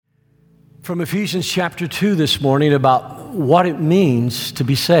From Ephesians chapter 2 this morning about what it means to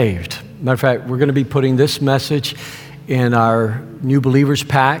be saved. Matter of fact, we're going to be putting this message in our New Believers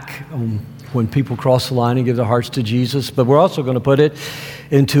Pack when people cross the line and give their hearts to Jesus. But we're also going to put it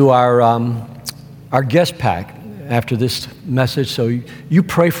into our guest pack after this message. So you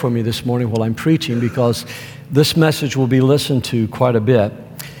pray for me this morning while I'm preaching, because this message will be listened to quite a bit.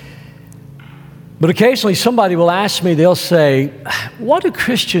 But occasionally somebody will ask me, they'll say, what do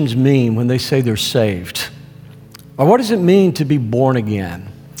Christians mean when they say they're saved? Or what does it mean to be born again?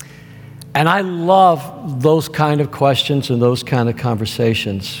 And I love those kind of questions and those kind of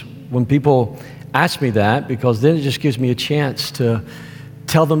conversations when people ask me that, because then it just gives me a chance to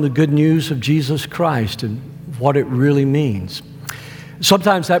tell them the good news of Jesus Christ and what it really means.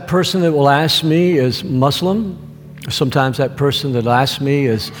 Sometimes that person that will ask me is Muslim. Sometimes that person that asks me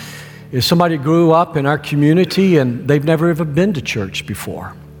is somebody who grew up in our community and they've never even been to church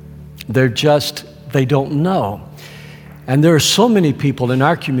before. They don't know. And there are so many people in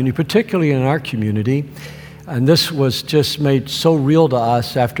our community, particularly in our community, and this was just made so real to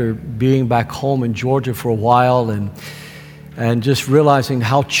us after being back home in Georgia for a while and just realizing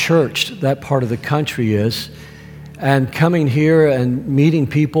how churched that part of the country is, and coming here and meeting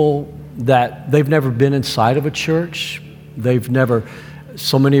people that they've never been inside of a church.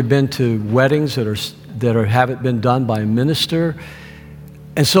 So many have been to weddings that haven't been done by a minister.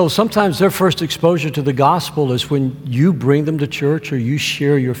 And so sometimes their first exposure to the gospel is when you bring them to church or you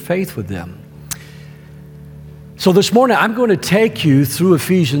share your faith with them. So this morning I'm going to take you through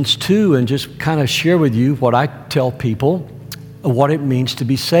Ephesians 2 and just kind of share with you what I tell people, what it means to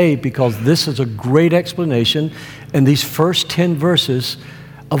be saved, because this is a great explanation in these first 10 verses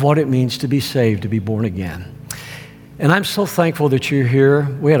of what it means to be saved, to be born again. And I'm so thankful that you're here.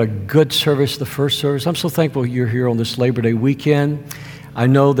 We had a good service, the first service. I'm so thankful you're here on this Labor Day weekend. I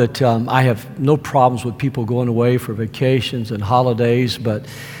know that I have no problems with people going away for vacations and holidays, but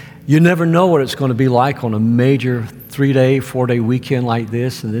you never know what it's going to be like on a major 3-day, 4-day weekend like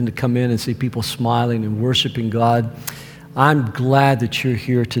this, and then to come in and see people smiling and worshiping God. I'm glad that you're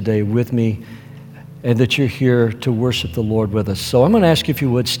here today with me and that you're here to worship the Lord with us. So I'm going to ask you if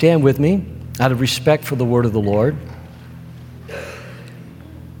you would stand with me out of respect for the word of the Lord.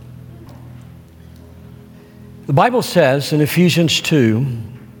 The Bible says in Ephesians 2,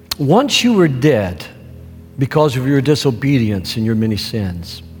 once you were dead because of your disobedience and your many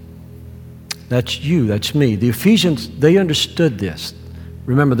sins. That's you, that's me. The Ephesians, they understood this.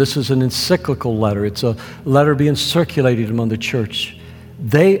 Remember, this is an encyclical letter. It's a letter being circulated among the church.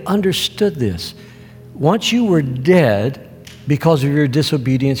 They understood this. Once you were dead because of your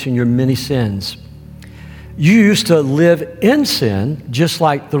disobedience and your many sins, you used to live in sin just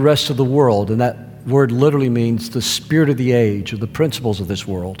like the rest of the world, and that word literally means the spirit of the age, or the principles of this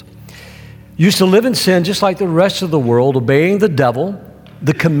world. You used to live in sin just like the rest of the world, obeying the devil,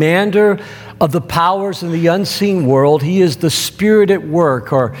 the commander of the powers in the unseen world. He is the spirit at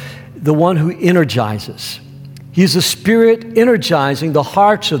work, or the one who energizes. He is the spirit energizing the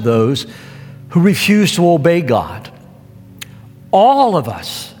hearts of those who refuse to obey God. All of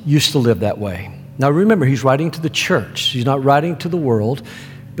us used to live that way. Now remember, he's writing to the church. He's not writing to the world.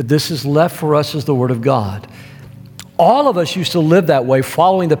 But this is left for us as the Word of God. All of us used to live that way,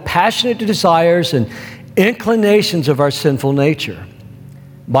 following the passionate desires and inclinations of our sinful nature.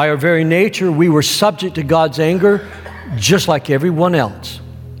 By our very nature, we were subject to God's anger, just like everyone else.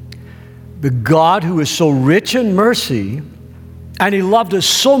 But God, who is so rich in mercy, and He loved us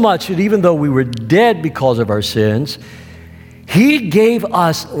so much that even though we were dead because of our sins, He gave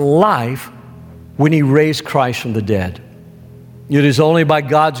us life when He raised Christ from the dead. It is only by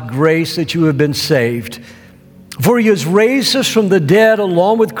God's grace that you have been saved. For He has raised us from the dead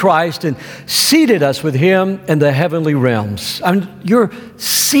along with Christ and seated us with Him in the heavenly realms. You're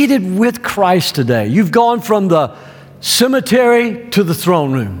seated with Christ today. You've gone from the cemetery to the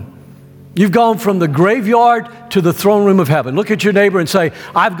throne room. You've gone from the graveyard to the throne room of heaven. Look at your neighbor and say,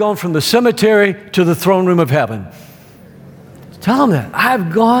 I've gone from the cemetery to the throne room of heaven. Tell them that.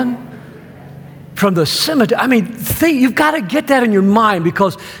 I've gone from the cemetery. You've got to get that in your mind,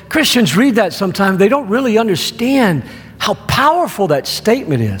 because Christians read that sometimes. They don't really understand how powerful that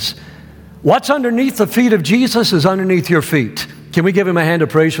statement is. What's underneath the feet of Jesus is underneath your feet. Can we give Him a hand of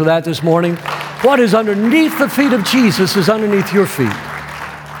praise for that this morning? What is underneath the feet of Jesus is underneath your feet.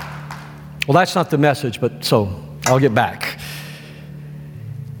 Well, that's not the message, but so I'll get back.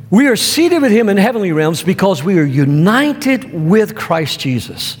 We are seated with Him in heavenly realms because we are united with Christ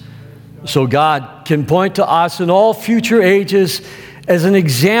Jesus. So God can point to us in all future ages as an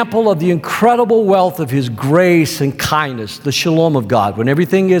example of the incredible wealth of His grace and kindness, the shalom of God, when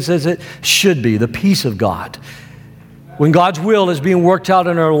everything is as it should be, the peace of God. When God's will is being worked out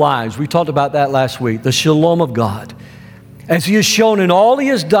in our lives. We talked about that last week, the shalom of God. As He has shown in all He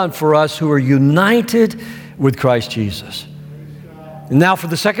has done for us who are united with Christ Jesus. And now for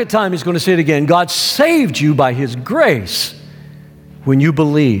the second time, He's going to say it again. God saved you by His grace when you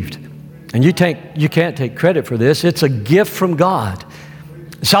believed. And you can't take credit for this. It's a gift from God.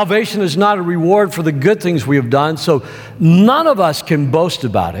 Salvation is not a reward for the good things we have done, so none of us can boast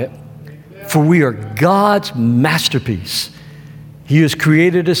about it, for we are God's masterpiece. He has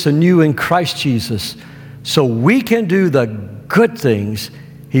created us anew in Christ Jesus, so we can do the good things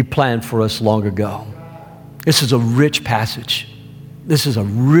He planned for us long ago. This is a rich passage. This is a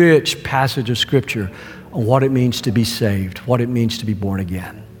rich passage of Scripture on what it means to be saved, what it means to be born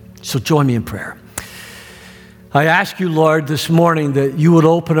again. So join me in prayer. I ask you, Lord, this morning that you would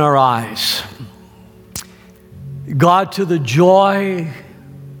open our eyes, God, to the joy,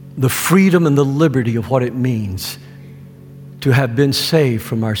 the freedom, and the liberty of what it means to have been saved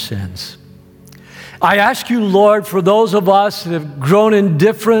from our sins. I ask you, Lord, for those of us that have grown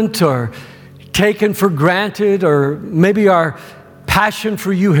indifferent or taken for granted, or maybe our passion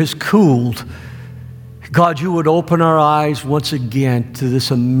for you has cooled, God, you would open our eyes once again to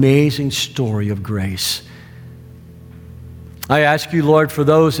this amazing story of grace. I ask you, Lord, for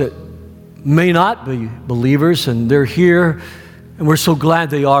those that may not be believers and they're here, and we're so glad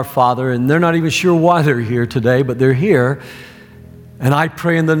they are, Father, and they're not even sure why they're here today, but they're here. And I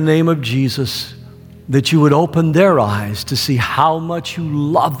pray in the name of Jesus that you would open their eyes to see how much you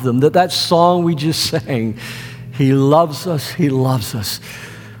love them, that song we just sang, He loves us, He loves us.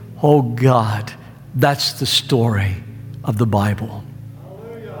 Oh God, that's the story of the Bible.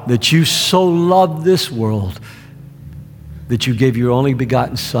 That you so loved this world that you gave your only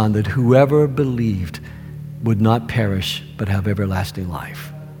begotten Son, that whoever believed would not perish but have everlasting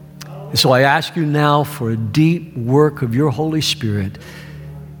life. And so I ask you now for a deep work of your Holy Spirit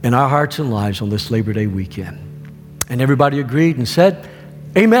in our hearts and lives on this Labor Day weekend. And everybody agreed and said,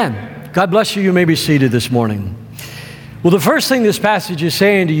 amen. God bless you. You may be seated this morning. Well, the first thing this passage is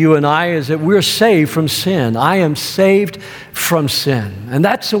saying to you and I is that we're saved from sin. I am saved from sin. And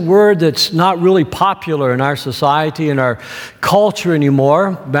that's a word that's not really popular in our society and our culture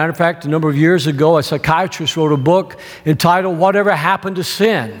anymore. Matter of fact, a number of years ago, a psychiatrist wrote a book entitled Whatever Happened to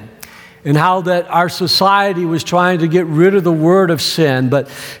Sin? And how that our society was trying to get rid of the word of sin. But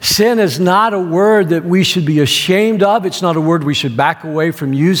sin is not a word that we should be ashamed of. It's not a word we should back away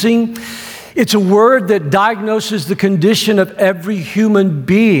from using. It's a word that diagnoses the condition of every human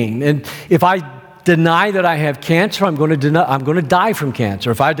being. And if I deny that I have cancer, I'm going to die from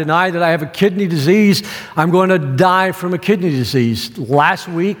cancer. If I deny that I have a kidney disease, I'm going to die from a kidney disease. Last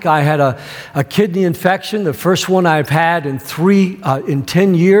week, I had a kidney infection, the first one I've had in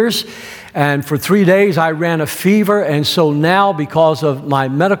 10 years. And for 3 days, I ran a fever. And so now, because of my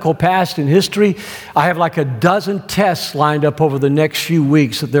medical past and history, I have like a dozen tests lined up over the next few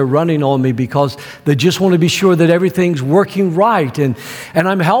weeks that they're running on me because they just want to be sure that everything's working right. And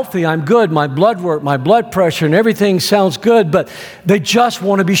I'm healthy, I'm good. My blood work, my blood pressure, and everything sounds good, but they just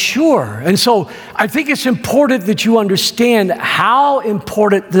want to be sure. And so I think it's important that you understand how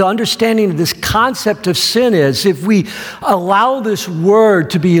important the understanding of this concept of sin is. If we allow this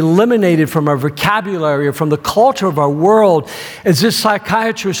word to be eliminated from our vocabulary or from the culture of our world, as this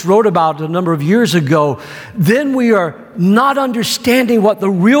psychiatrist wrote about a number of years ago, then we are not understanding what the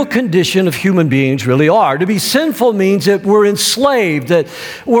real condition of human beings really are. To be sinful means that we're enslaved, that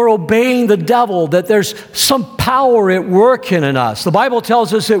we're obeying the devil, that there's some power at work in us. The Bible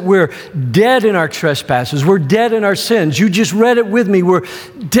tells us that we're dead in our trespasses. We're dead in our sins. You just read it with me. We're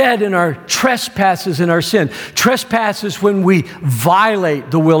dead in our trespasses and our sin. Trespass when we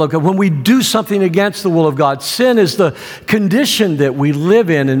violate the will of God, when we do something against the will of God. Sin is the condition that we live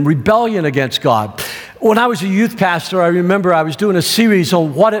in rebellion against God. When I was a youth pastor, I remember I was doing a series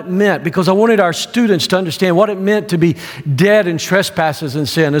on what it meant because I wanted our students to understand what it meant to be dead in trespasses and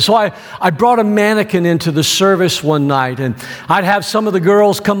sin. And so I brought a mannequin into the service one night, and I'd have some of the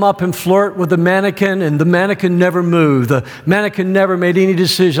girls come up and flirt with the mannequin, and the mannequin never moved. The mannequin never made any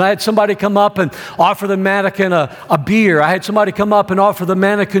decision. I had somebody come up and offer the mannequin a beer. I had somebody come up and offer the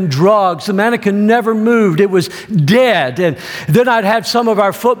mannequin drugs. The mannequin never moved. It was dead. And then I'd have some of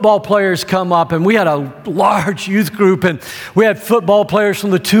our football players come up, and we had a a large youth group, and we had football players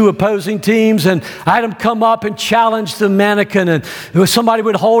from the two opposing teams, and I had them come up and challenge the mannequin, and somebody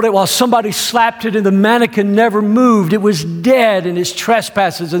would hold it while somebody slapped it, and the mannequin never moved. It was dead in its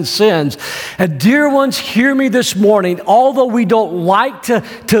trespasses and sins. And dear ones, hear me this morning. Although we don't like to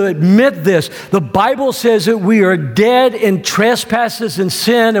admit this, the Bible says that we are dead in trespasses and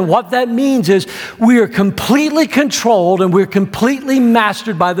sin, and what that means is we are completely controlled and we're completely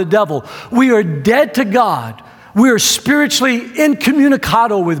mastered by the devil. We are dead to God. We are spiritually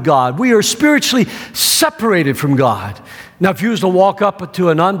incommunicado with God. We are spiritually separated from God. Now, if you was to walk up to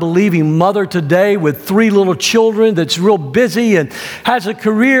an unbelieving mother today with 3 little children that's real busy and has a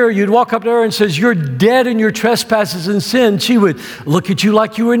career, you'd walk up to her and says, "You're dead in your trespasses and sin." She would look at you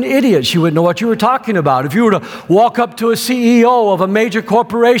like you were an idiot. She wouldn't know what you were talking about. If you were to walk up to a CEO of a major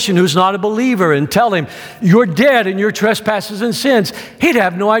corporation who's not a believer and tell him, "You're dead in your trespasses and sins," he'd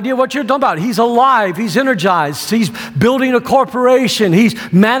have no idea what you're talking about. He's alive. He's energized. He's building a corporation. He's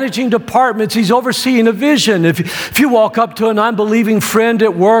managing departments. He's overseeing a vision. If you walk up to an unbelieving friend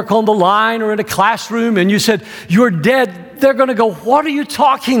at work, on the line, or in a classroom, and you said, "You're dead," they're going to go, "What are you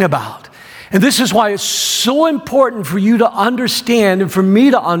talking about?" And this is why it's so important for you to understand and for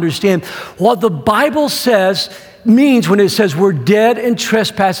me to understand what the Bible says means when it says we're dead in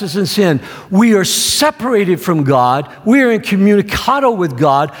trespasses and sin. We are separated from God. We are incommunicado with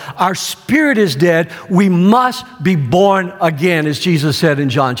God. Our spirit is dead. We must be born again, as Jesus said in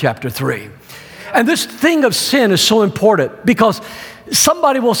John chapter 3. And this thing of sin is so important because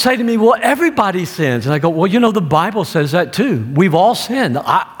somebody will say to me, "Well, everybody sins." And I go, "Well, you know, the Bible says that too. We've all sinned.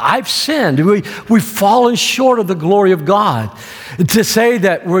 I've sinned. We've fallen short of the glory of God." To say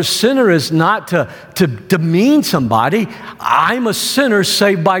that we're a sinner is not to demean somebody. I'm a sinner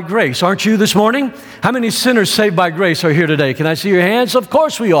saved by grace. Aren't you this morning? How many sinners saved by grace are here today? Can I see your hands? Of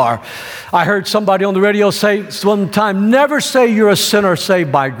course we are. I heard somebody on the radio say one time, "Never say you're a sinner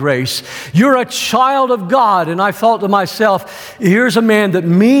saved by grace. You're a child of God." And I thought to myself, here's a man that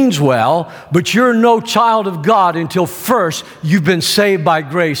means well, but you're no child of God until first you've been saved by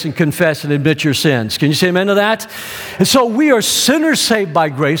grace and confess and admit your sins. Can you say amen to that? And so we are sinners saved by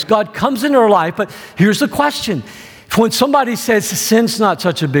grace. God comes into our life, but here's the question. When somebody says sin's not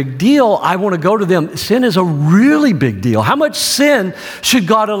such a big deal, I want to go to them. Sin is a really big deal. How much sin should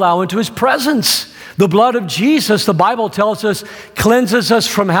God allow into His presence? The blood of Jesus, the Bible tells us, cleanses us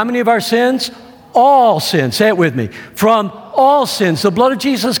from how many of our sins? All sin. Say it with me. From all sins. The blood of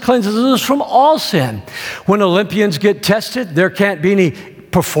Jesus cleanses us from all sin. When Olympians get tested, there can't be any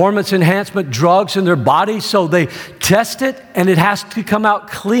performance enhancement drugs in their body, so they test it and it has to come out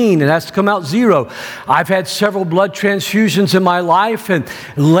clean. It has to come out zero. I've had several blood transfusions in my life, and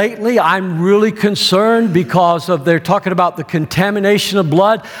lately I'm really concerned because they're talking about the contamination of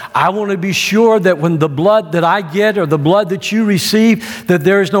blood. I want to be sure that when the blood that I get or the blood that you receive, that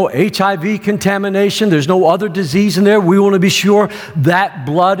there is no HIV contamination, there's no other disease in there. We want to be sure that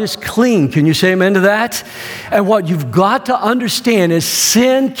blood is clean. Can you say amen to that? And what you've got to understand is sin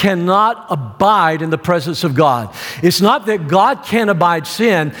cannot abide in the presence of God. It's not that God can't abide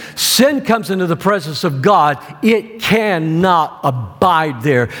sin. Sin comes into the presence of God. It cannot abide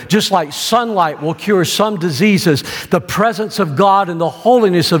there. Just like sunlight will cure some diseases, the presence of God and the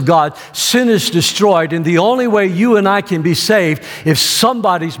holiness of God, sin is destroyed. And the only way you and I can be saved if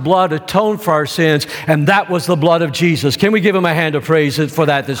somebody's blood atoned for our sins, and that was the blood of Jesus. Can we give Him a hand of praise for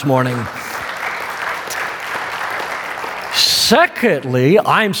that this morning? Secondly,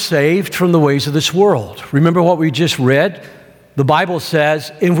 I'm saved from the ways of this world. Remember what we just read? The Bible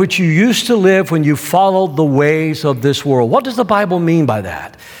says, in which you used to live when you followed the ways of this world. What does the Bible mean by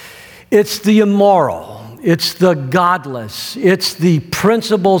that? It's the immoral. It's the godless. It's the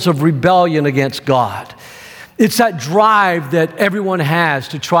principles of rebellion against God. It's that drive that everyone has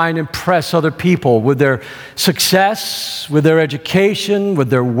to try and impress other people with their success, with their education, with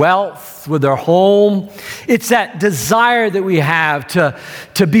their wealth, with their home. It's that desire that we have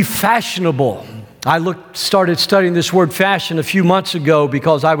to be fashionable. I started studying this word fashion a few months ago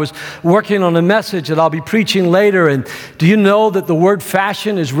because I was working on a message that I'll be preaching later. And do you know that the word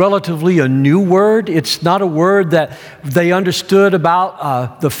fashion is relatively a new word? It's not a word that they understood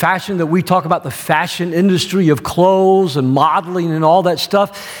about the fashion that we talk about, the fashion industry of clothes and modeling and all that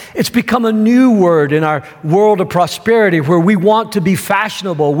stuff. It's become a new word in our world of prosperity where we want to be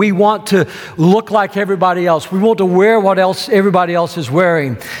fashionable. We want to look like everybody else. We want to wear what else everybody else is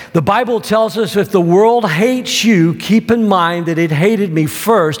wearing. The Bible tells us if if the world hates you, keep in mind that it hated me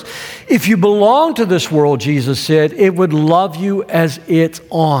first. If you belong to this world, Jesus said, it would love you as its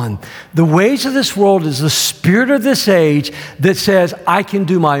own. The ways of this world is the spirit of this age that says, I can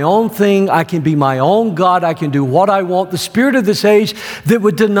do my own thing, I can be my own God, I can do what I want. The spirit of this age that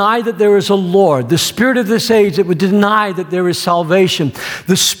would deny that there is a Lord. The spirit of this age that would deny that there is salvation.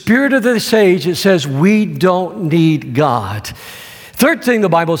 The spirit of this age that says we don't need God. Third thing the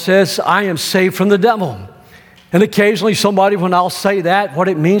Bible says, I am saved from the devil. And occasionally somebody, when I'll say that, what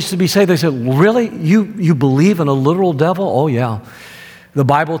it means to be saved, they say, really? You believe in a literal devil? Oh, yeah. The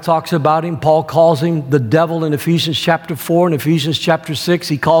Bible talks about him. Paul calls him the devil in Ephesians chapter 4. In Ephesians chapter 6,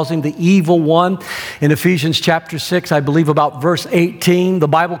 he calls him the evil one. In Ephesians chapter 6, I believe about verse 18, the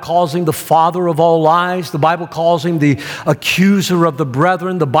Bible calls him the father of all lies. The Bible calls him the accuser of the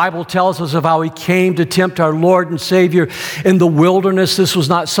brethren. The Bible tells us of how he came to tempt our Lord and Savior in the wilderness. This was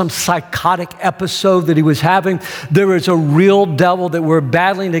not some psychotic episode that he was having. There is a real devil that we're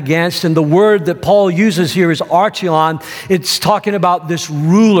battling against. And the word that Paul uses here is archeon. It's talking about this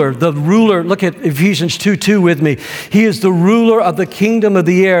ruler, the ruler. Look at Ephesians 2:2 with me. He is the ruler of the kingdom of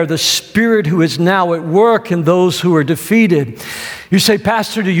the air, the spirit who is now at work in those who are defeated. You say,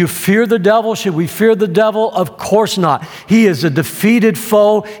 Pastor, do you fear the devil? Should we fear the devil? Of course not. He is a defeated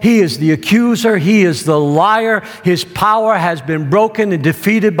foe. He is the accuser. He is the liar. His power has been broken and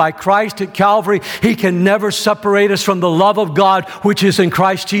defeated by Christ at Calvary. He can never separate us from the love of God, which is in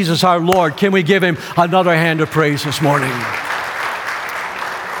Christ Jesus our Lord. Can we give him another hand of praise this morning?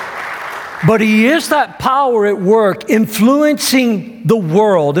 But he is that power at work influencing the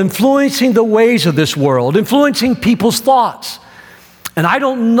world, influencing the ways of this world, influencing people's thoughts. And I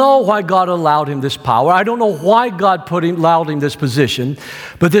don't know why God allowed him this power. I don't know why God allowed him this position.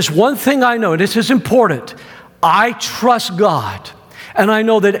 But this one thing I know, and this is important, I trust God. And I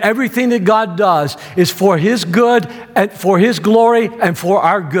know that everything that God does is for his good and for his glory and for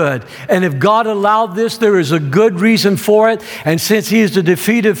our good. And if God allowed this, there is a good reason for it. And since he is the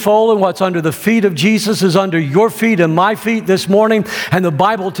defeated foe, and what's under the feet of Jesus is under your feet and my feet this morning, and the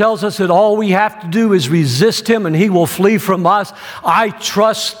Bible tells us that all we have to do is resist him and he will flee from us, I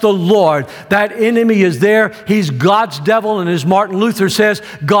trust the Lord. That enemy is there. He's God's devil, and as Martin Luther says,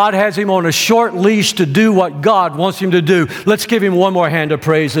 God has him on a short leash to do what God wants him to do. Let's give him one more hand of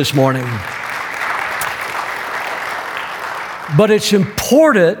praise this morning. But it's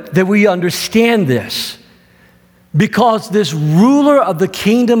important that we understand this, because this ruler of the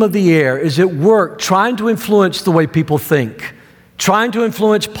kingdom of the air is at work trying to influence the way people think, trying to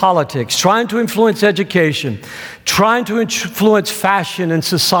influence politics, trying to influence education, trying to influence fashion and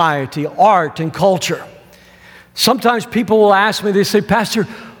society, art and culture. Sometimes people will ask me, they say, Pastor,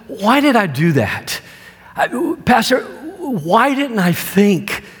 why did I do that? Pastor, why didn't I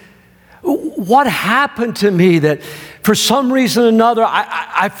think? What happened to me that for some reason or another,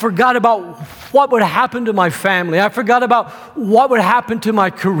 I forgot about what would happen to my family. I forgot about what would happen to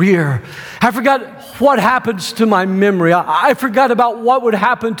my career. I forgot what happens to my memory. I forgot about what would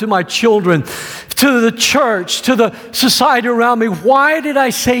happen to my children, to the church, to the society around me. Why did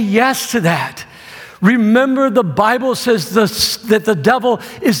I say yes to that? Remember, the Bible says that the devil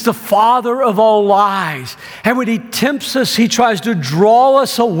is the father of all lies. And when he tempts us, he tries to draw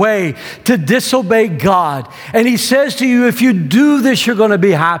us away to disobey God. And he says to you, if you do this, you're going to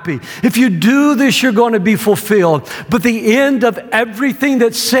be happy. If you do this, you're going to be fulfilled. But the end of everything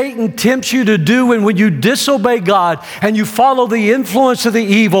that Satan tempts you to do, and when you disobey God and you follow the influence of the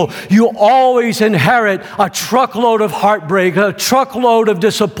evil, you always inherit a truckload of heartbreak, a truckload of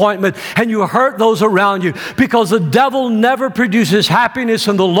disappointment, and you hurt those around you, because the devil never produces happiness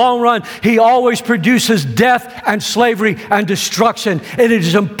in the long run. He always produces death and slavery and destruction. And it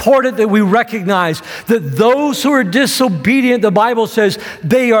is important that we recognize that those who are disobedient, the Bible says,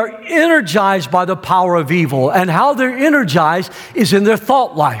 they are energized by the power of evil. And how they're energized is in their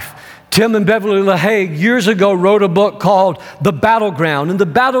thought life. Tim and Beverly LaHaye years ago wrote a book called The Battleground. And the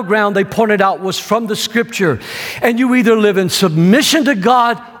battleground, they pointed out, was from the Scripture. And you either live in submission to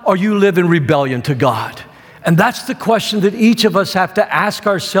God or you live in rebellion to God. And that's the question that each of us have to ask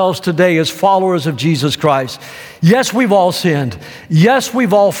ourselves today as followers of Jesus Christ. Yes, we've all sinned. Yes,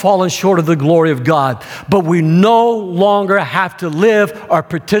 we've all fallen short of the glory of God. But we no longer have to live or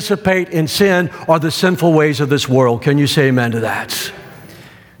participate in sin or the sinful ways of this world. Can you say amen to that?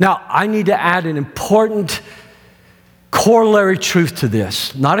 Now, I need to add an important corollary truth to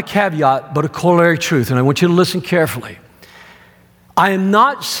this. Not a caveat, but a corollary truth. And I want you to listen carefully. I am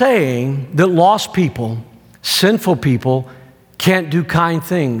not saying that lost people, sinful people, can't do kind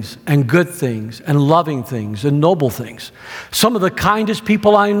things and good things and loving things and noble things. Some of the kindest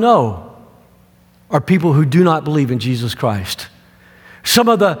people I know are people who do not believe in Jesus Christ. Some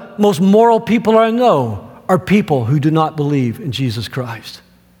of the most moral people I know are people who do not believe in Jesus Christ.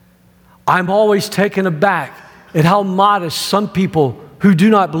 I'm always taken aback at how modest some people who do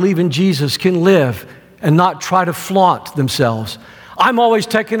not believe in Jesus can live and not try to flaunt themselves. I'm always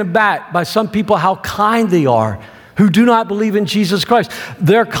taken aback by some people how kind they are who do not believe in Jesus Christ.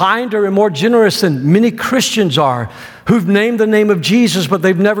 They're kinder and more generous than many Christians are who've named the name of Jesus, but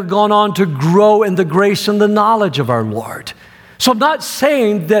they've never gone on to grow in the grace and the knowledge of our Lord. So I'm not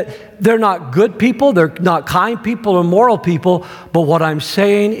saying that they're not good people, they're not kind people or moral people, but what I'm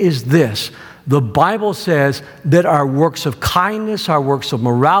saying is this. The Bible says that our works of kindness, our works of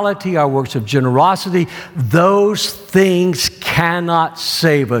morality, our works of generosity, those things cannot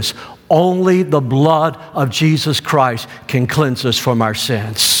save us. Only the blood of Jesus Christ can cleanse us from our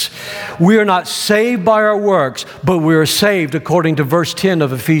sins. We are not saved by our works, but we are saved according to verse 10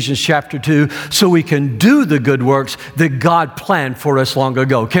 of Ephesians chapter 2, so we can do the good works that God planned for us long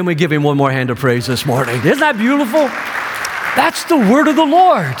ago. Can we give Him one more hand of praise this morning? Isn't that beautiful? That's the word of the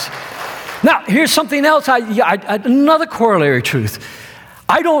Lord. Now, here's something else, another corollary truth.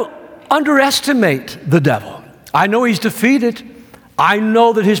 I don't underestimate the devil. I know he's defeated. I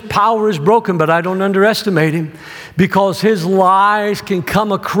know that his power is broken, but I don't underestimate him because his lies can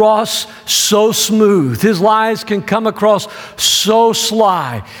come across so smooth. His lies can come across so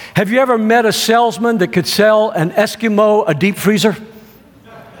sly. Have you ever met a salesman that could sell an Eskimo a deep freezer?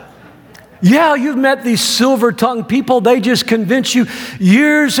 Yeah, you've met these silver-tongued people. They just convince you.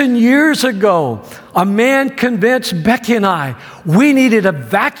 Years and years ago, a man convinced Becky and I we needed a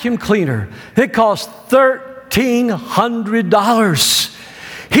vacuum cleaner. It cost $1,300.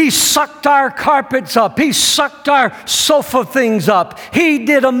 He sucked our carpets up. He sucked our sofa things up. He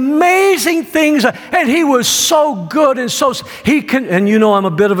did amazing things, and he was so good and so and you know I'm a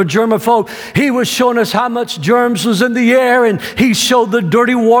bit of a germaphobe. He was showing us how much germs was in the air, and he showed the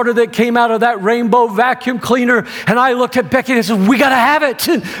dirty water that came out of that rainbow vacuum cleaner. And I looked at Becky and I said, "We got to have it."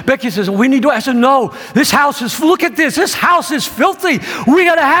 And Becky says, "We need to." I said, "No, this house is. Look at this. This house is filthy. We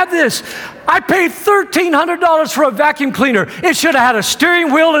got to have this." I paid $1,300 for a vacuum cleaner. It should have had a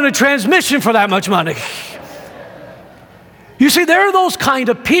steering wheel and a transmission for that much money. You see, there are those kind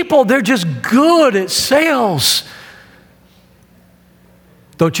of people. They're just good at sales.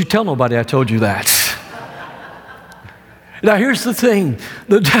 Don't you tell nobody I told you that. Now, here's the thing.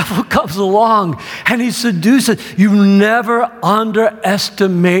 The devil comes along and he seduces. You never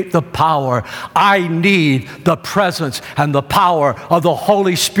underestimate the power. I need the presence and the power of the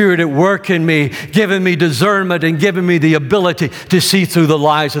Holy Spirit at work in me, giving me discernment and giving me the ability to see through the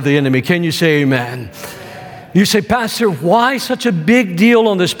lies of the enemy. Can you say amen? You say, "Pastor, why such a big deal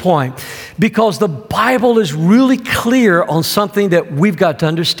on this point?" Because the Bible is really clear on something that we've got to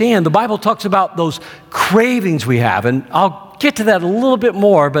understand. The Bible talks about those cravings we have, and I'll get to that a little bit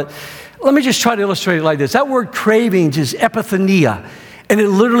more, but let me just try to illustrate it like this. That word cravings is epithenia, and it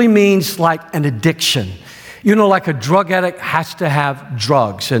literally means like an addiction. You know, like a drug addict has to have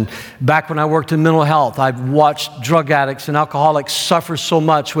drugs. And back when I worked in mental health, I've watched drug addicts and alcoholics suffer so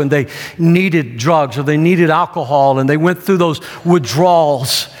much when they needed drugs or they needed alcohol and they went through those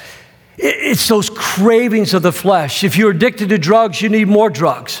withdrawals. It's those cravings of the flesh. If you're addicted to drugs, you need more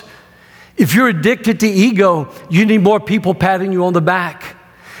drugs. If you're addicted to ego, you need more people patting you on the back.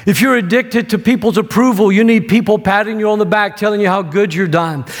 If you're addicted to people's approval, you need people patting you on the back, telling you how good you're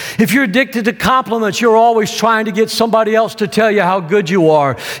done. If you're addicted to compliments, you're always trying to get somebody else to tell you how good you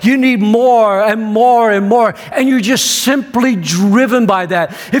are. You need more and more and more, and you're just simply driven by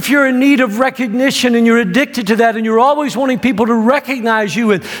that. If you're in need of recognition and you're addicted to that and you're always wanting people to recognize you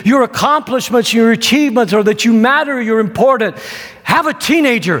and your accomplishments, your achievements, or that you matter, you're important, have a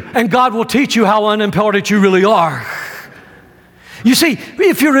teenager and God will teach you how unimportant you really are. You see,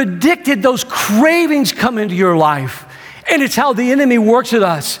 if you're addicted, those cravings come into your life. And it's how the enemy works at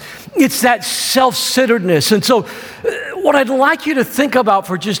us. It's that self-centeredness. And so what I'd like you to think about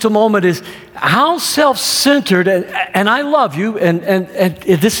for just a moment is how self-centered, and I love you, and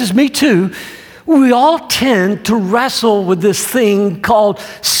this is me too, we all tend to wrestle with this thing called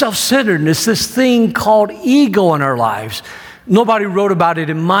self-centeredness, this thing called ego in our lives. Nobody wrote about it,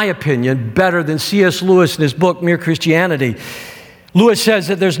 in my opinion, better than C.S. Lewis in his book, Mere Christianity. Lewis says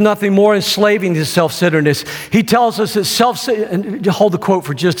that there's nothing more enslaving than self-centeredness. He tells us that and hold the quote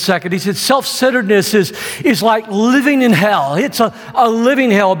for just a second. He said self-centeredness is like living in hell. It's a living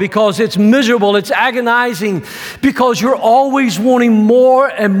hell because it's miserable, it's agonizing, because you're always wanting more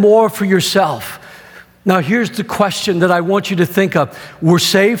and more for yourself. Now here's the question that I want you to think of. We're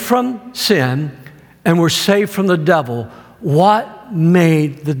saved from sin and we're saved from the devil. What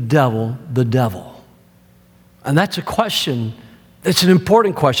made the devil the devil? And that's a question. It's an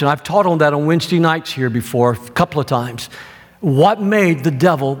important question. I've taught on that on Wednesday nights here before a couple of times. What made the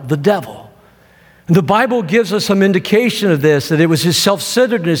devil the devil? And the Bible gives us some indication of this, that it was his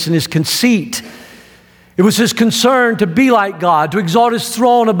self-centeredness and his conceit. It was his concern to be like God, to exalt his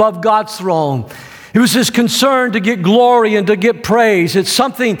throne above God's throne. It was his concern to get glory and to get praise. It's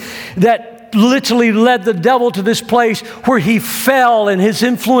something that literally led the devil to this place where he fell, and his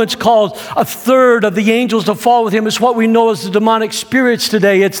influence caused a third of the angels to fall with him. It's what we know as the demonic spirits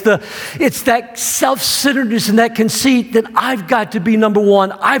today. It's that self-centeredness and that conceit that I've got to be number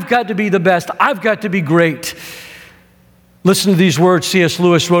one. I've got to be the best. I've got to be great. Listen to these words. C.S.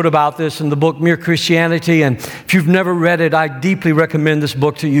 Lewis wrote about this in the book Mere Christianity, and if you've never read it, I deeply recommend this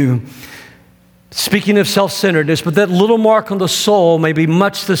book to you. Speaking of self-centeredness, but that little mark on the soul may be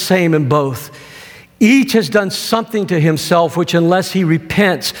much the same in both. Each has done something to himself which, unless he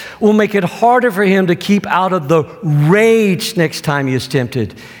repents, will make it harder for him to keep out of the rage next time he is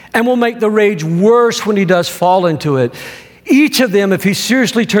tempted, and will make the rage worse when he does fall into it. Each of them, if he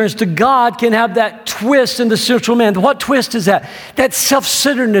seriously turns to God, can have that twist in the central man. What twist is that? That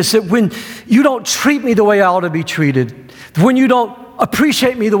self-centeredness, that when you don't treat me the way I ought to be treated, when you don't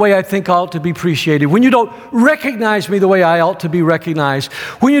appreciate me the way I think I ought to be appreciated, when you don't recognize me the way I ought to be recognized,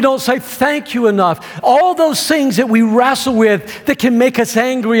 when you don't say thank you enough, all those things that we wrestle with that can make us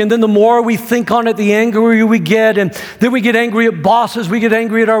angry, and then the more we think on it, the angrier we get, and then we get angry at bosses, we get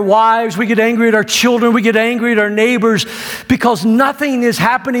angry at our wives, we get angry at our children, we get angry at our neighbors, because nothing is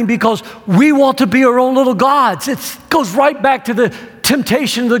happening because we want to be our own little gods. It goes right back to the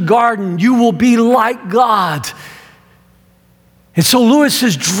temptation of the garden. You will be like God. And so Lewis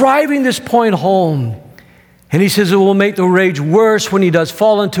is driving this point home. And he says it will make the rage worse when he does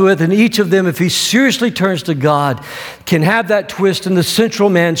fall into it. And each of them, if he seriously turns to God, can have that twist and the central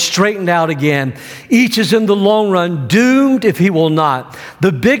man straightened out again. Each is in the long run doomed if he will not.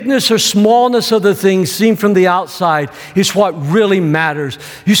 The bigness or smallness of the things seen from the outside is what really matters.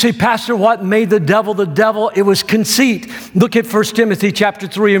 You say, Pastor, what made the devil the devil? It was conceit. Look at 1 Timothy chapter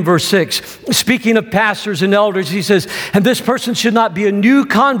 3 and verse 6. Speaking of pastors and elders, he says, and this person should not be a new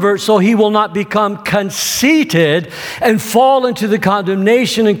convert, so he will not become conceited and fall into the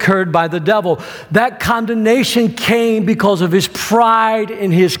condemnation incurred by the devil. That condemnation came because of his pride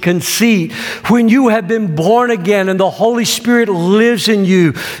and his conceit. When you have been born again and the Holy Spirit lives in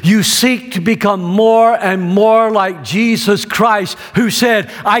you, you seek to become more and more like Jesus Christ, who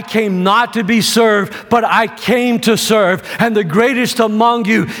said, I came not to be served, but I came to serve. And the greatest among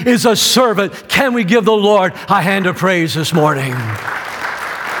you is a servant. Can we give the Lord a hand of praise this morning?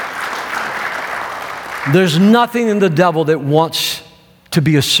 There's nothing in the devil that wants to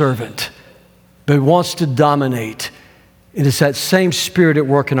be a servant, but wants to dominate. And it's that same spirit at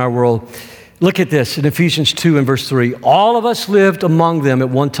work in our world. Look at this in Ephesians 2 and verse 3. All of us lived among them at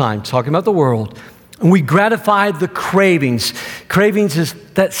one time, talking about the world, and we gratified the cravings. Cravings is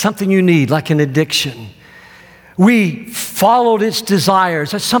that something you need, like an addiction. We followed its desires.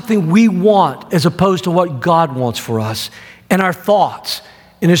 That's something we want as opposed to what God wants for us, and our thoughts.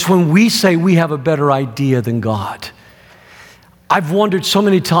 And it's when we say we have a better idea than God. I've wondered so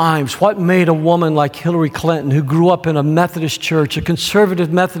many times what made a woman like Hillary Clinton, who grew up in a Methodist church, a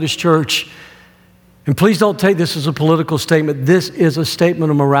conservative Methodist church, and please don't take this as a political statement. This is a statement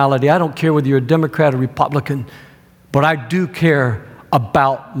of morality. I don't care whether you're a Democrat or Republican, but I do care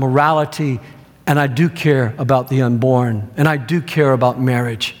about morality, and I do care about the unborn, and I do care about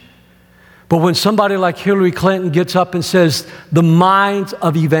marriage. But when somebody like Hillary Clinton gets up and says the minds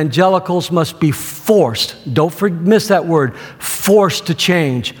of evangelicals must be forced, don't miss that word, forced to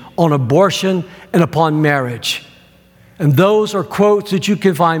change on abortion and upon marriage. And those are quotes that you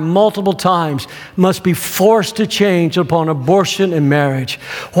can find multiple times, must be forced to change upon abortion and marriage.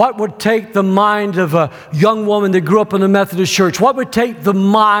 What would take the mind of a young woman that grew up in the Methodist church? What would take the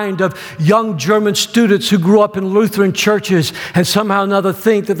mind of young German students who grew up in Lutheran churches and somehow or another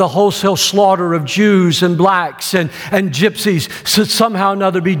think that the wholesale slaughter of Jews and blacks and gypsies should somehow or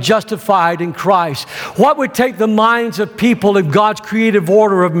another be justified in Christ? What would take the minds of people in God's creative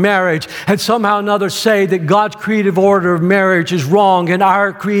order of marriage and somehow or another say that God's creative order of marriage is wrong and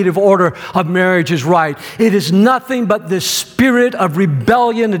our creative order of marriage is right? It is nothing but this spirit of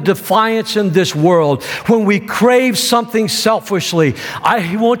rebellion and defiance in this world. When we crave something selfishly,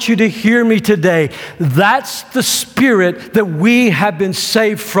 I want you to hear me today. That's the spirit that we have been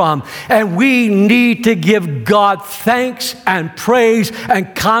saved from, and we need to give God thanks and praise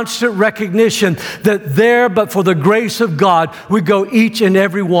and constant recognition that there, but for the grace of God, we go each and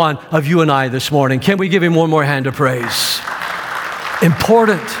every one of you and I this morning. Can we give him one more hand of praise?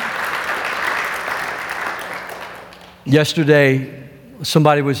 Important. Yesterday,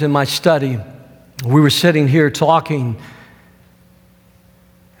 somebody was in my study. We were sitting here talking,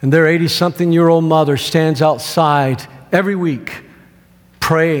 and their 80-something-year-old mother stands outside every week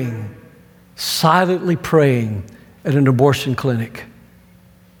praying, silently praying at an abortion clinic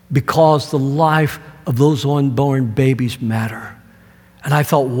because the life of those unborn babies matter. And I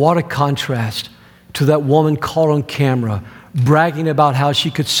thought, what a contrast to that woman caught on camera bragging about how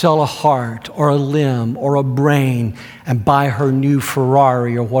she could sell a heart or a limb or a brain and buy her new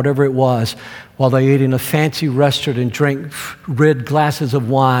Ferrari or whatever it was while they ate in a fancy restaurant and drank red glasses of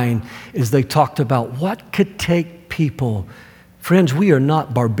wine as they talked about what could take people. Friends, we are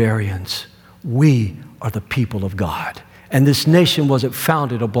not barbarians. We are the people of God. And this nation wasn't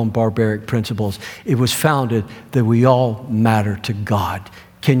founded upon barbaric principles. It was founded that we all matter to God.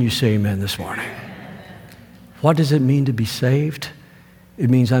 Can you say amen this morning? What does it mean to be saved?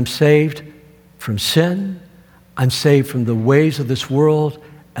 It means I'm saved from sin, I'm saved from the ways of this world,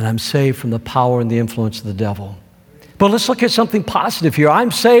 and I'm saved from the power and the influence of the devil. But let's look at something positive here.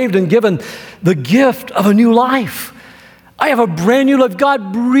 I'm saved and given the gift of a new life. I have a brand new life.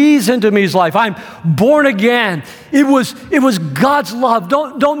 God breathes into me's life. I'm born again. It was God's love.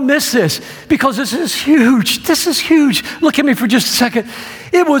 Don't miss this, because this is huge. This is huge. Look at me for just a second.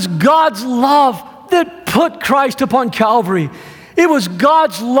 It was God's love that put Christ upon Calvary. It was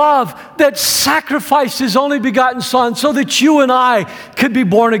God's love that sacrificed His only begotten Son so that you and I could be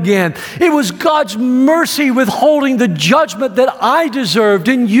born again. It was God's mercy withholding the judgment that I deserved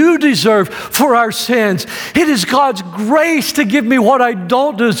and you deserved for our sins. It is God's grace to give me what I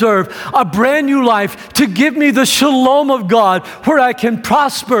don't deserve, a brand new life, to give me the shalom of God, where I can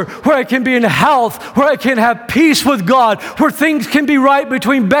prosper, where I can be in health, where I can have peace with God, where things can be right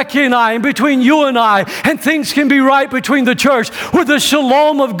between Becky and I and between you and I, and things can be right between the church, where the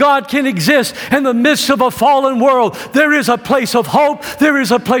shalom of God can exist in the midst of a fallen world. There is a place of hope. There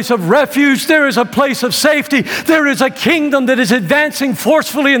is a place of refuge. There is a place of safety. There is a kingdom that is advancing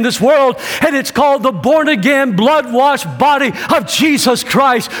forcefully in this world, and it's called the born-again, blood-washed body of Jesus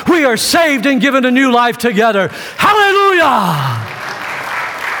Christ. We are saved and given a new life together. Hallelujah!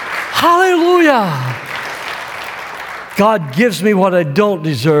 Hallelujah! God gives me what I don't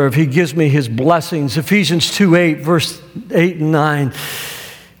deserve. He gives me His blessings. Ephesians 2:8, verse 8 and 9.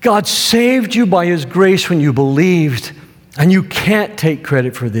 God saved you by His grace when you believed, and you can't take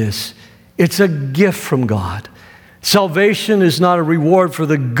credit for this. It's a gift from God. Salvation is not a reward for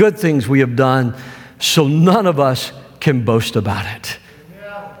the good things we have done, so none of us can boast about it.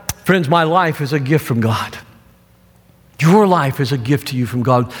 Yeah. Friends, my life is a gift from God. Your life is a gift to you from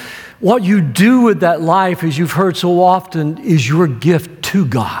God. What you do with that life, as you've heard so often, is your gift to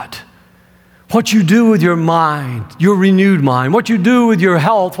God. What you do with your mind, your renewed mind, what you do with your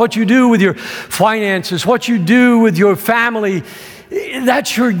health, what you do with your finances, what you do with your family,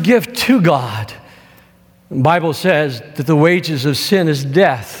 that's your gift to God. The Bible says that the wages of sin is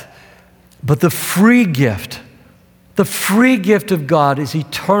death, but the free gift of God is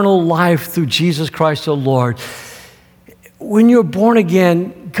eternal life through Jesus Christ the Lord. When you're born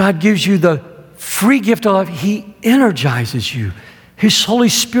again, God gives you the free gift of life. He energizes you. His Holy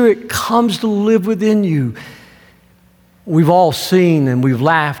Spirit comes to live within you. We've all seen and we've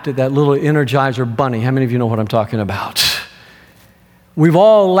laughed at that little Energizer bunny. How many of you know what I'm talking about? We've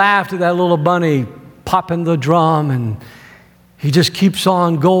all laughed at that little bunny popping the drum, and he just keeps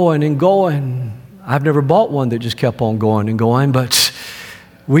on going and going. I've never bought one that just kept on going and going, but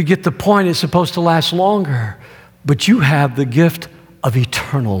we get the point. It's supposed to last longer. But you have the gift of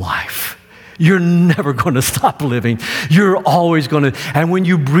eternal life. You're never going to stop living. You're always going to. And when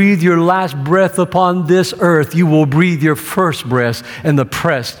you breathe your last breath upon this earth, you will breathe your first breath in the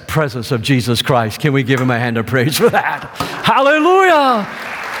presence of Jesus Christ. Can we give Him a hand of praise for that? Hallelujah.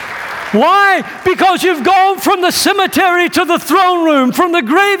 Why? Because you've gone from the cemetery to the throne room, from the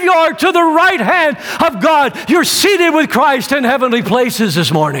graveyard to the right hand of God. You're seated with Christ in heavenly places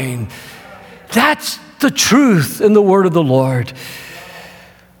this morning. That's the truth in the word of the Lord.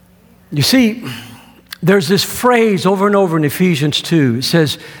 You see, there's this phrase over and over in Ephesians 2. It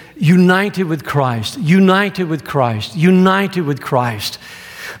says, united with Christ, united with Christ, united with Christ.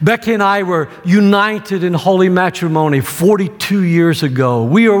 Becky and I were united in holy matrimony 42 years ago.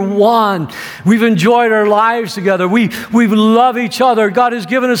 We are one. We've enjoyed our lives together. We love each other. God has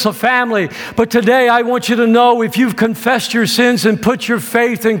given us a family. But today I want you to know, if you've confessed your sins and put your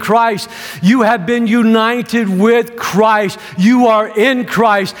faith in Christ, you have been united with Christ. You are in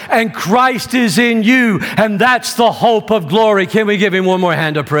Christ, and Christ is in you. And that's the hope of glory. Can we give Him one more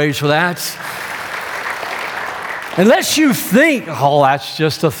hand of praise for that? Unless you think, oh, that's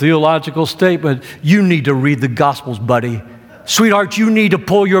just a theological statement, you need to read the Gospels, buddy. Sweetheart, you need to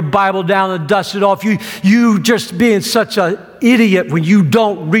pull your Bible down and dust it off. You just being such an idiot when you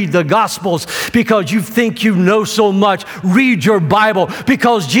don't read the Gospels because you think you know so much. Read your Bible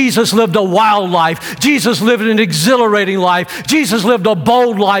because Jesus lived a wild life. Jesus lived an exhilarating life. Jesus lived a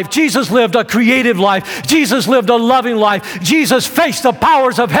bold life. Jesus lived a creative life. Jesus lived a loving life. Jesus faced the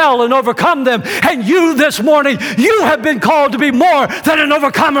powers of hell and overcome them. And you this morning, you have been called to be more than an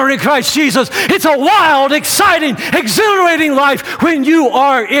overcomer in Christ Jesus. It's a wild, exciting, exhilarating life when you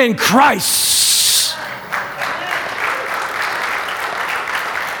are in Christ.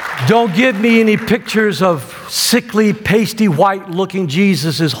 Don't give me any pictures of sickly, pasty, white-looking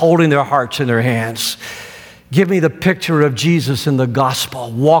Jesuses holding their hearts in their hands. Give me the picture of Jesus in the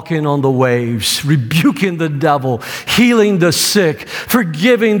gospel, walking on the waves, rebuking the devil, healing the sick,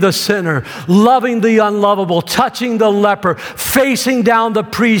 forgiving the sinner, loving the unlovable, touching the leper, facing down the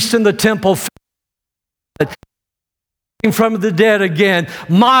priest in the temple, from the dead again.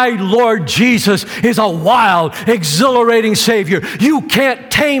 My Lord Jesus is a wild, exhilarating Savior. You can't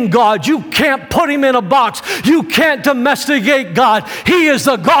tame God. You can't put Him in a box. You can't domesticate God. He is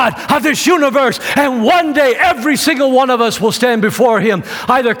the God of this universe. And one day, every single one of us will stand before Him,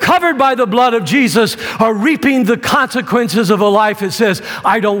 either covered by the blood of Jesus or reaping the consequences of a life that says,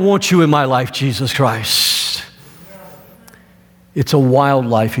 I don't want you in my life, Jesus Christ. It's a wild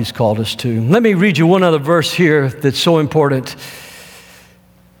life He's called us to. Let me read you one other verse here that's so important.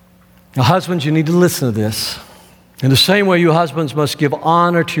 Now, husbands, you need to listen to this. In the same way, you husbands must give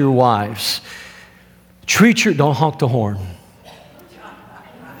honor to your wives. Don't honk the horn.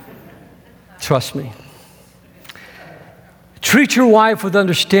 Trust me. Treat your wife with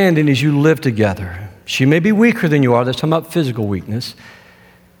understanding as you live together. She may be weaker than you are. That's talking about physical weakness.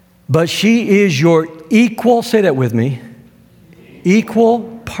 But she is your equal, say that with me,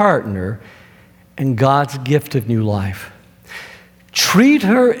 equal partner in God's gift of new life. Treat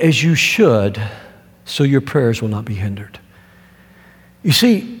her as you should so your prayers will not be hindered. You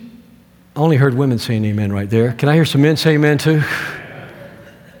see, I only heard women saying amen right there. Can I hear some men say amen too?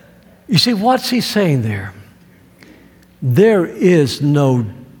 You see, what's he saying there? There is no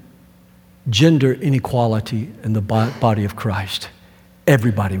gender inequality in the body of Christ.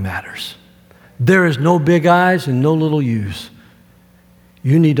 Everybody matters. There is no big I's and no little U's.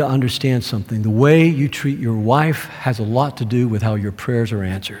 You need to understand something. The way you treat your wife has a lot to do with how your prayers are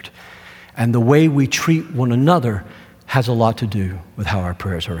answered. And the way we treat one another has a lot to do with how our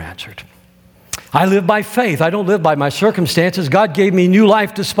prayers are answered. I live by faith. I don't live by my circumstances. God gave me new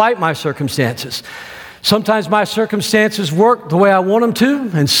life despite my circumstances. Sometimes my circumstances work the way I want them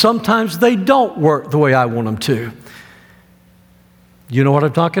to, and sometimes they don't work the way I want them to. You know what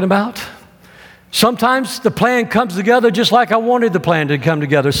I'm talking about? Sometimes the plan comes together just like I wanted the plan to come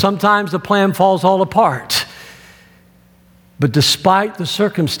together. Sometimes the plan falls all apart. But despite the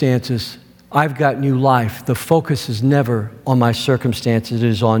circumstances, I've got new life. The focus is never on my circumstances. It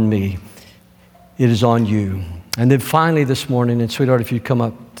is on me. It is on you. And then finally this morning, and sweetheart, if you'd come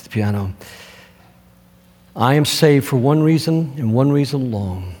up to the piano, I am saved for one reason and one reason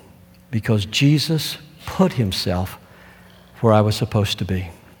alone, because Jesus put Himself where I was supposed to be.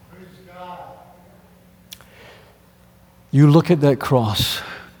 You look at that cross.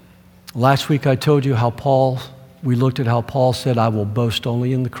 Last week I told you we looked at how Paul said, I will boast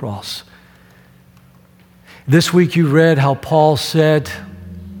only in the cross. This week you read how Paul said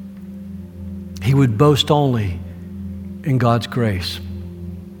he would boast only in God's grace.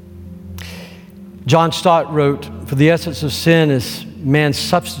 John Stott wrote, for the essence of sin is man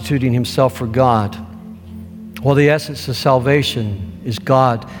substituting himself for God, while the essence of salvation is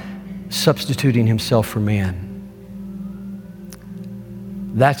God substituting Himself for man.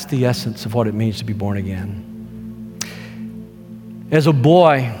 That's the essence of what it means to be born again. As a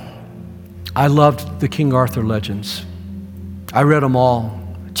boy, I loved the King Arthur legends. I read them all.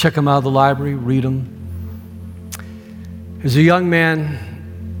 Check them out of the library, read them. As a young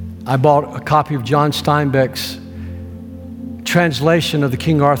man, I bought a copy of John Steinbeck's translation of the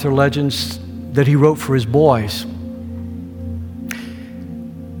King Arthur legends that he wrote for his boys.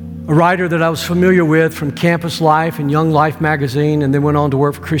 A writer that I was familiar with from Campus Life and Young Life magazine, and then went on to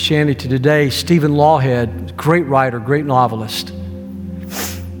work for Christianity Today, Stephen Lawhead, great writer, great novelist.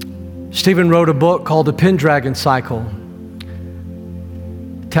 Stephen wrote a book called The Pendragon Cycle.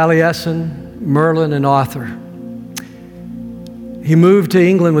 Taliesin, Merlin, and Arthur. He moved to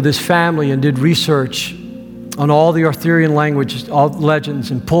England with his family and did research on all the Arthurian languages, all the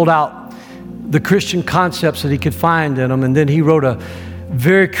legends, and pulled out the Christian concepts that he could find in them, and then he wrote a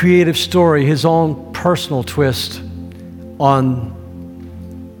very creative story, his own personal twist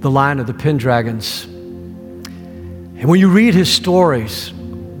on the Lion of the Pendragons. And when you read his stories,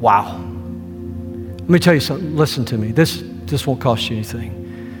 wow. Let me tell you something. Listen to me. This won't cost you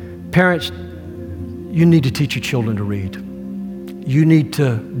anything. Parents, you need to teach your children to read. You need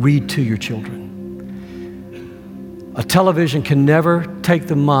to read to your children. A television can never take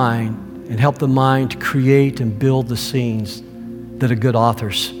the mind and help the mind to create and build the scenes that a good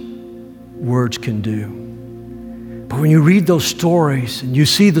author's words can do. But when you read those stories and you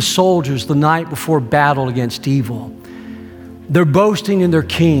see the soldiers the night before battle against evil, they're boasting in their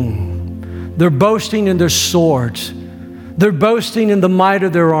king. They're boasting in their swords. They're boasting in the might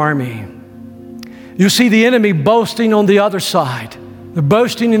of their army. You see the enemy boasting on the other side. They're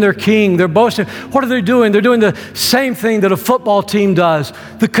boasting in their king. They're boasting. What are they doing? They're doing the same thing that a football team does.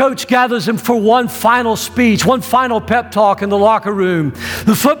 The coach gathers them for one final speech, one final pep talk in the locker room.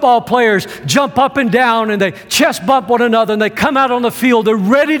 The football players jump up and down and they chest bump one another and they come out on the field. They're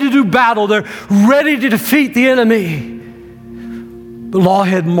ready to do battle. They're ready to defeat the enemy. The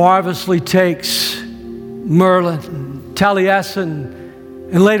Lawhead marvelously takes Merlin, Taliesin,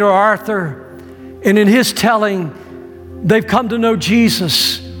 and later Arthur, and in his telling, they've come to know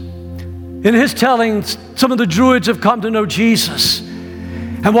Jesus. In his telling, some of the Druids have come to know Jesus.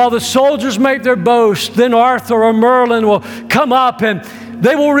 And while the soldiers make their boast, then Arthur or Merlin will come up and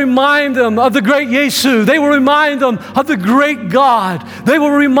they will remind them of the great Yesu. They will remind them of the great God. They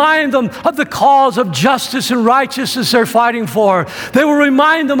will remind them of the cause of justice and righteousness they're fighting for. They will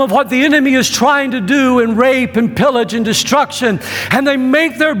remind them of what the enemy is trying to do in rape and pillage and destruction. And they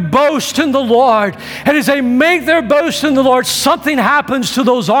make their boast in the Lord. And as they make their boast in the Lord, something happens to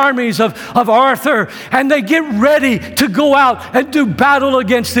those armies of Arthur. And they get ready to go out and do battle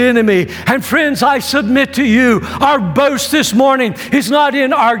against the enemy. And friends, I submit to you, our boast this morning is not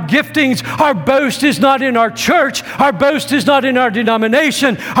in our giftings. Our boast is not in our church. Our boast is not in our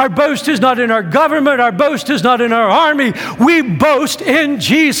denomination. Our boast is not in our government. Our boast is not in our army. We boast in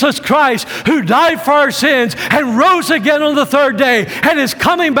Jesus Christ, who died for our sins and rose again on the third day and is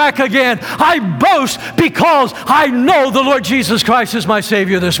coming back again. I boast because I know the Lord Jesus Christ is my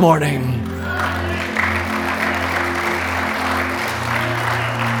Savior this morning.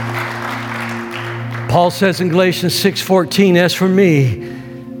 Paul says in Galatians 6:14, as for me,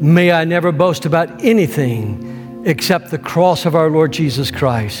 may I never boast about anything except the cross of our Lord Jesus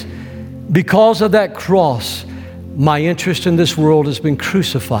Christ. Because of that cross, my interest in this world has been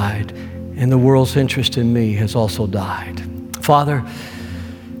crucified, and the world's interest in me has also died. Father,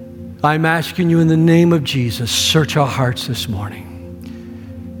 I'm asking you in the name of Jesus, search our hearts this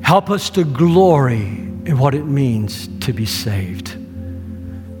morning. Help us to glory in what it means to be saved.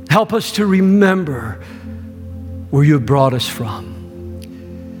 Help us to remember where you brought us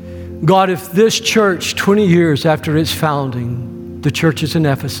from. God, if this church, 20 years after its founding, the churches in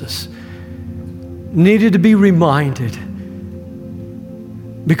Ephesus, needed to be reminded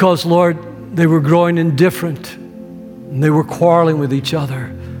because, Lord, they were growing indifferent and they were quarreling with each other.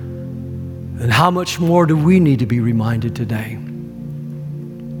 And how much more do we need to be reminded today?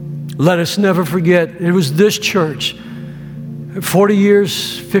 Let us never forget, it was this church 40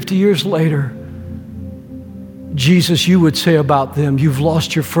 years, 50 years later, Jesus, you would say about them, you've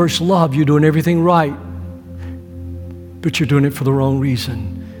lost your first love. You're doing everything right, but you're doing it for the wrong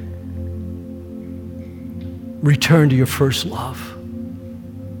reason. Return to your first love.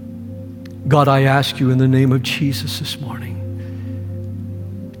 God, I ask you in the name of Jesus this morning,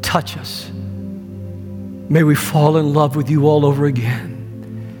 touch us. May we fall in love with you all over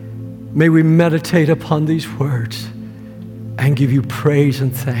again. May we meditate upon these words and give you praise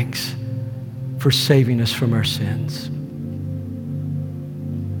and thanks for saving us from our sins.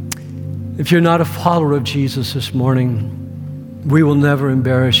 If you're not a follower of Jesus this morning, we will never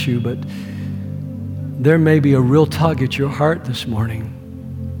embarrass you, but there may be a real tug at your heart this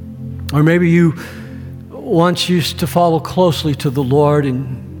morning. Or maybe you once used to follow closely to the Lord,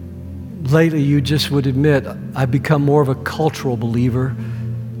 and lately you just would admit, I've become more of a cultural believer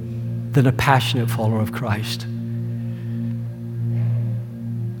than a passionate follower of Christ.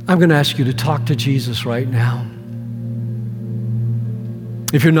 I'm going to ask you to talk to Jesus right now.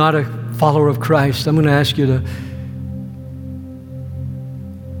 If you're not a follower of Christ, I'm going to ask you to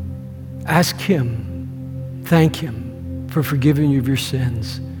ask Him, thank Him for forgiving you of your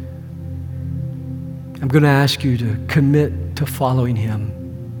sins. I'm going to ask you to commit to following Him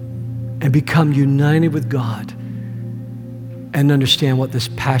and become united with God and understand what this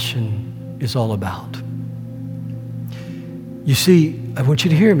passion is all about. You see, I want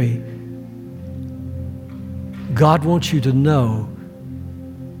you to hear me. God wants you to know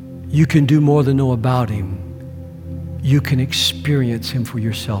you can do more than know about him. You can experience him for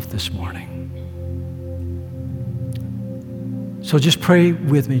yourself this morning. So just pray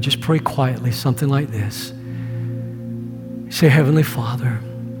with me. Just pray quietly, something like this. Say, Heavenly Father,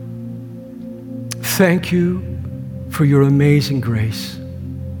 thank you for your amazing grace.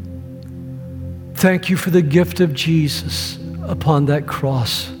 Thank you for the gift of Jesus upon that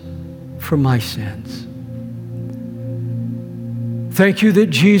cross for my sins. Thank you that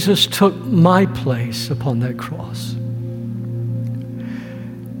Jesus took my place upon that cross.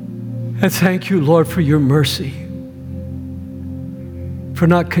 And thank you, Lord, for your mercy, for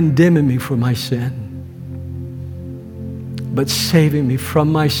not condemning me for my sin, but saving me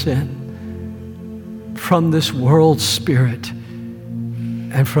from my sin, from this world's spirit,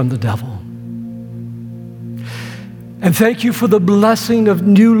 and from the devil. And thank you for the blessing of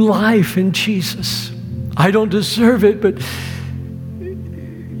new life in Jesus. I don't deserve it, but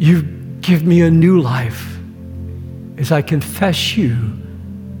you give me a new life as I confess you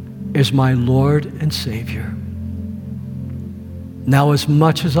as my Lord and Savior. Now, as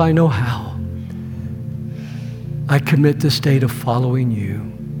much as I know how, I commit this day to following you.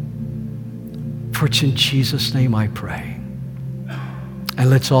 For it's in Jesus' name I pray. And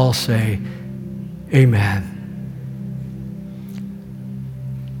let's all say, amen.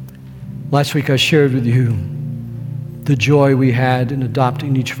 Last week I shared with you the joy we had in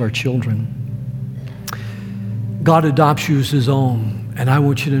adopting each of our children. God adopts you as his own, and I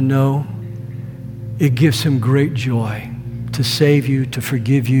want you to know it gives him great joy to save you, to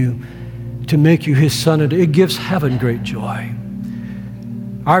forgive you, to make you his son. It gives heaven great joy.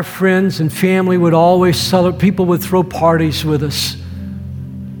 Our friends and family would always celebrate. People would throw parties with us.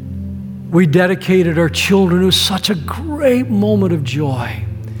 We dedicated our children. It was such a great moment of joy.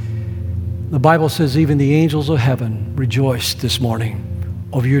 The Bible says even the angels of heaven rejoiced this morning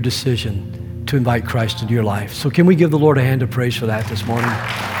over your decision to invite Christ into your life. So can we give the Lord a hand of praise for that this morning?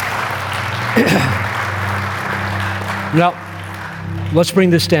 Now, let's bring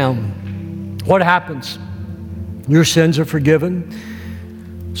this down. What happens? Your sins are forgiven.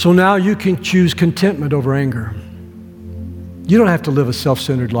 So now you can choose contentment over anger. You don't have to live a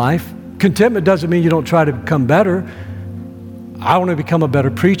self-centered life. Contentment doesn't mean you don't try to become better. I want to become a better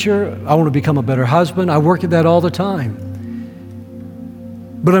preacher. I want to become a better husband. I work at that all the time.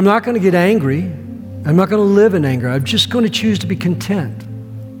 But I'm not going to get angry. I'm not going to live in anger. I'm just going to choose to be content.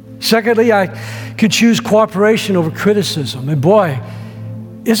 Secondly, I could choose cooperation over criticism. And boy,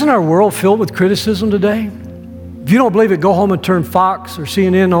 isn't our world filled with criticism today? If you don't believe it, go home and turn Fox or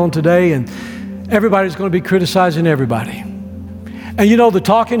CNN on today, and everybody's going to be criticizing everybody. And you know, the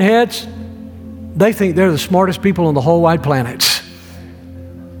talking heads, they think they're the smartest people on the whole wide planet.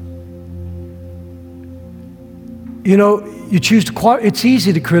 You know, you choose to, it's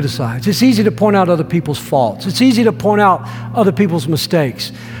easy to criticize. It's easy to point out other people's faults. It's easy to point out other people's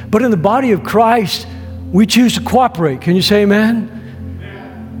mistakes. But in the body of Christ, we choose to cooperate. Can you say amen?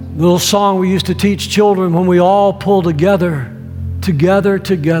 The little song we used to teach children when we all pull together,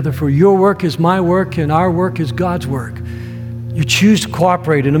 for your work is my work and our work is God's work. You choose to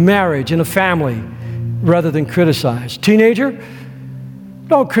cooperate in a marriage, in a family, rather than criticize. Teenager,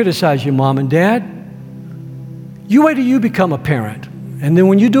 don't criticize your mom and dad. You wait till you become a parent. And then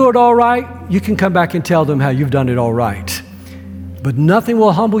when you do it all right, you can come back and tell them how you've done it all right. But nothing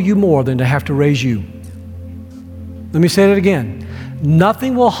will humble you more than to have to raise you. Let me say that again.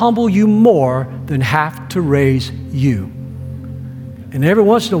 Nothing will humble you more than have to raise you. And every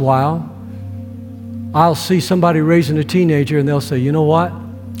once in a while, I'll see somebody raising a teenager and they'll say, you know what?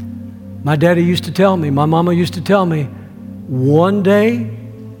 My daddy used to tell me, my mama used to tell me, one day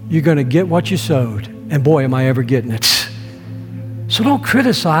you're going to get what you sowed. And boy, am I ever getting it. So don't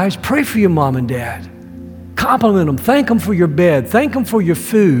criticize. Pray for your mom and dad. Compliment them. Thank them for your bed. Thank them for your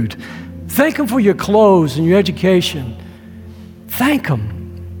food. Thank them for your clothes and your education. Thank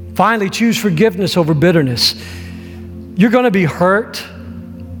them. Finally, choose forgiveness over bitterness. You're going to be hurt,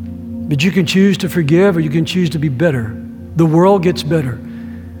 but you can choose to forgive or you can choose to be bitter. The world gets bitter.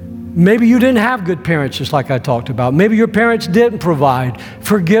 Maybe you didn't have good parents, just like I talked about. Maybe your parents didn't provide.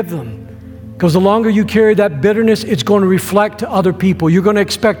 Forgive them. Because the longer you carry that bitterness, it's going to reflect to other people. You're going to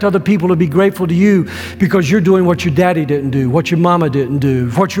expect other people to be grateful to you because you're doing what your daddy didn't do, what your mama didn't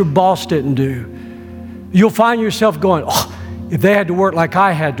do, what your boss didn't do. You'll find yourself going, oh, if they had to work like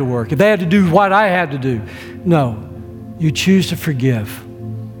I had to work, if they had to do what I had to do. No, you choose to forgive.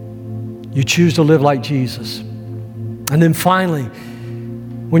 You choose to live like Jesus. And then finally,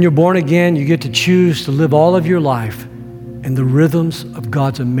 when you're born again, you get to choose to live all of your life in the rhythms of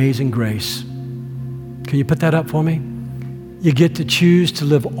God's amazing grace. Can you put that up for me? You get to choose to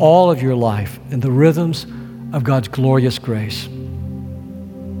live all of your life in the rhythms of God's glorious grace.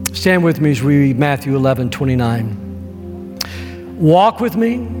 Stand with me as we read Matthew 11:29. Walk with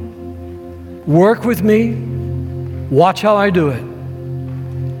me, work with me, watch how I do it.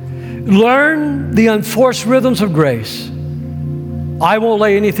 Learn the unforced rhythms of grace. I won't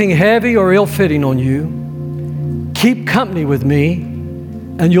lay anything heavy or ill-fitting on you. Keep company with me,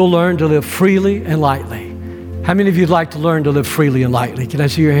 and you'll learn to live freely and lightly. How many of you would like to learn to live freely and lightly? Can I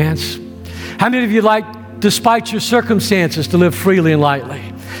see your hands? How many of you like, despite your circumstances, to live freely and lightly?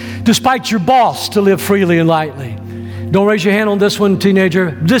 Despite your boss, to live freely and lightly? Don't raise your hand on this one,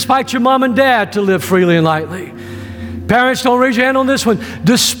 teenager. Despite your mom and dad, to live freely and lightly? Parents, don't raise your hand on this one.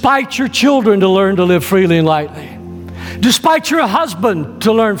 Despite your children, to learn to live freely and lightly? Despite your husband,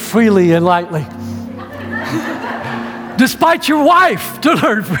 to learn freely and lightly? Despite your wife, to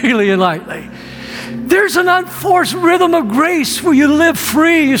learn freely and lightly? There's an unforced rhythm of grace where you live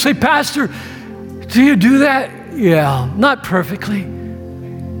free. You say, Pastor, do you do that? Yeah, not perfectly.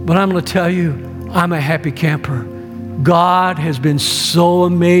 But I'm going to tell you, I'm a happy camper. God has been so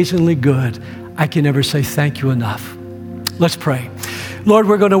amazingly good. I can never say thank you enough. Let's pray. Lord,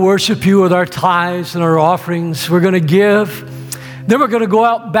 we're going to worship you with our tithes and our offerings. We're going to give. Then we're going to go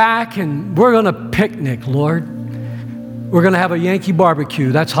out back and we're going to picnic, Lord. We're going to have a Yankee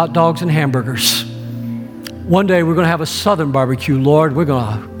barbecue. That's hot dogs and hamburgers. One day we're going to have a Southern barbecue, Lord. We're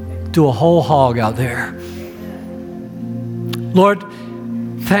going to do a whole hog out there. Lord,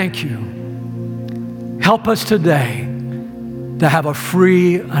 thank you. Help us today to have a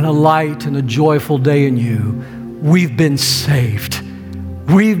free and a light and a joyful day in you. We've been saved.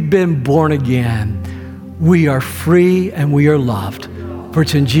 We've been born again. We are free and we are loved. For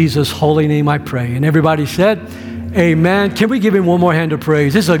it's in Jesus' holy name I pray. And everybody said, amen. Can we give him one more hand of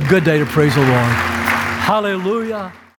praise? This is a good day to praise the Lord. Hallelujah.